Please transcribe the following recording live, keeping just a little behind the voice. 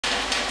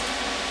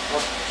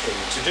Okay,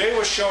 today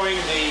we're showing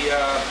the,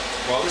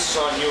 well, this is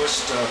our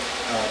newest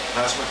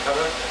plasma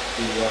cutter,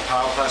 the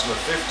Power Plasma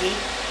 50.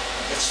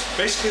 It's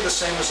basically the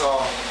same as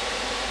our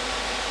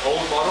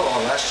old model,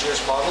 our last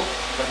year's model,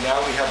 but now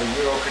we have a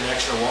Euro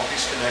connection, a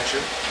one-piece connection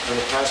for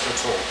the plasma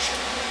torch.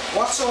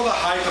 What's all the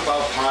hype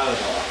about Pilot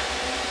Arc?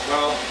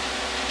 Well,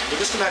 we're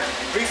just going to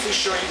briefly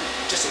show you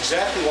just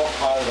exactly what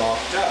Pilot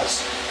Arc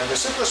does. And the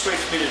simplest way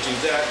for me to do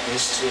that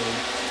is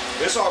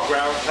there's our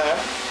ground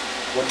clamp.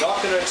 We're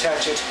not going to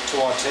attach it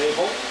to our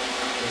table.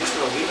 We're just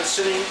going to leave it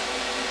sitting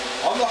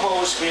on the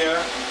hose here.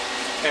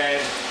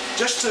 And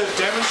just to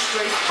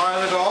demonstrate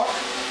Pilot Arc,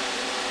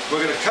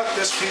 we're going to cut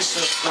this piece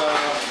of,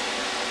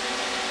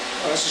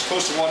 this is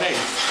close to 1/8,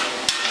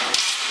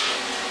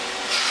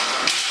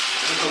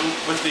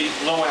 with the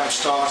low amp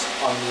start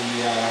on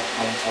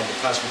the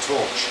plasma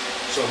torch.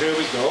 So here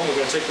we go.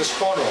 We're going to take this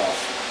corner off.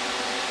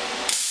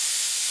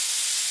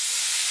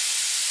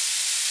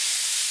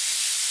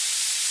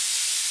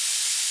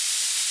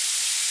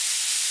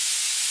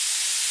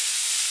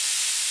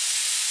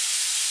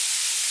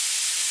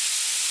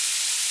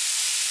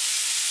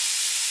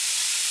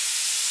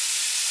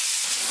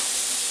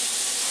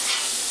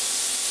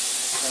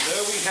 And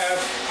there we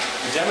have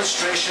a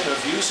demonstration of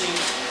using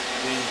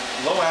the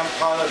low amp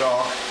Pilot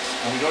Arc,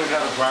 and we don't even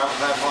have a ground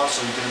clamp on,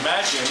 so you can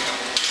imagine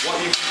what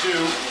you can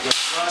do with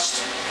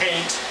rust,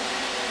 paint,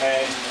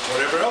 and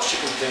whatever else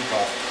you can think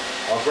of.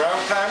 Our ground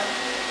clamp,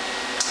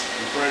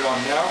 we put it on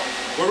now.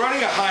 We're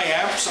running a high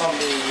amps on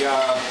the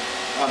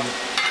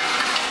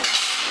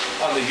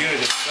unit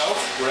itself.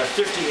 We're at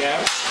 50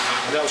 amps,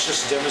 and that was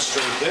just to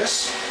demonstrate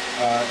this.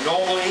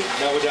 Normally,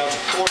 now we're down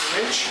to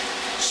 1/4 inch.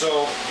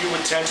 So you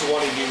would tend to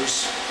want to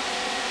use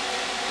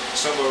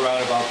somewhere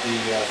around about the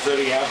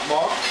 30 amp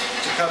mark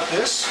to cut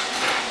this.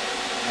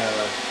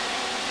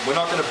 We're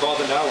not going to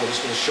bother now. We're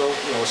just going to show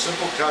a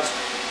simple cut.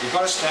 We've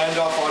got a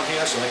standoff on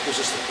here, so that gives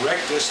us the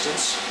correct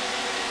distance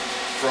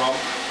from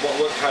what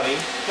we're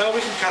cutting. Now we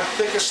can cut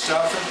thicker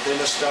stuff and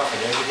thinner stuff and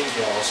everything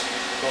else,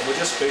 but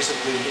we're just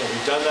basically,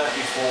 we've done that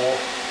before.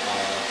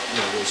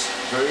 There's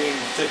varying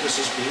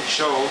thicknesses being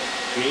shown,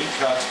 being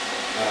cut.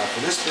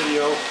 For this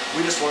video,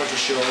 we just wanted to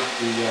show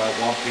the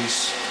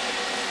one-piece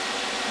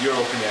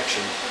Euro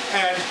connection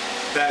and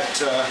that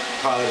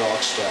Pilot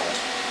Arc start.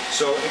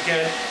 So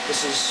again,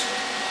 this is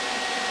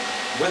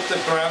with the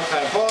ground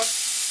clamp on.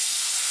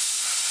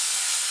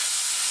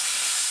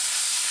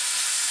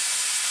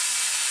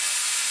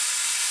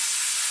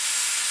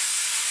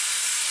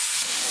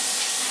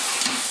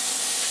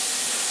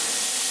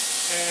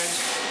 And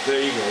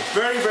there you go.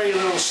 Very, very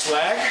little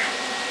slag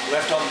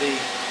left on the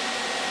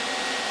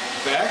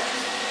back.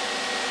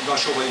 I'm not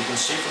sure whether you can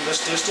see from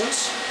this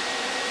distance,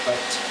 but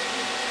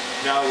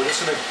now we're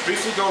just going to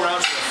briefly go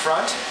around to the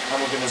front, and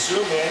we're going to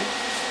zoom in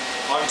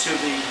onto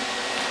the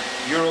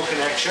Euro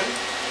connection.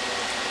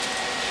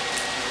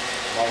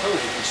 Marco,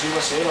 if you can zoom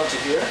us in onto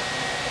here,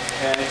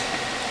 and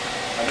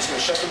I'm just going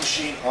to shut the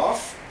machine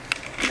off.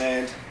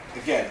 And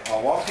again,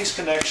 our one-piece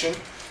connection,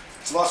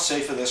 it's a lot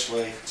safer this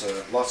way, it's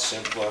a lot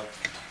simpler.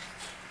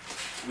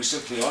 We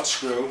simply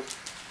unscrew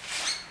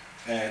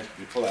and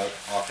we pull out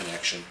our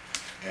connection,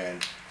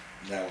 and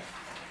now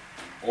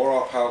all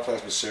our Power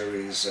Plasma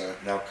series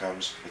now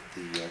comes with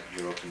the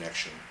Euro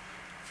connection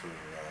for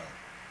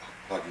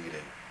plugging it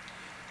in.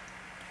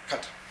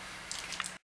 Cut.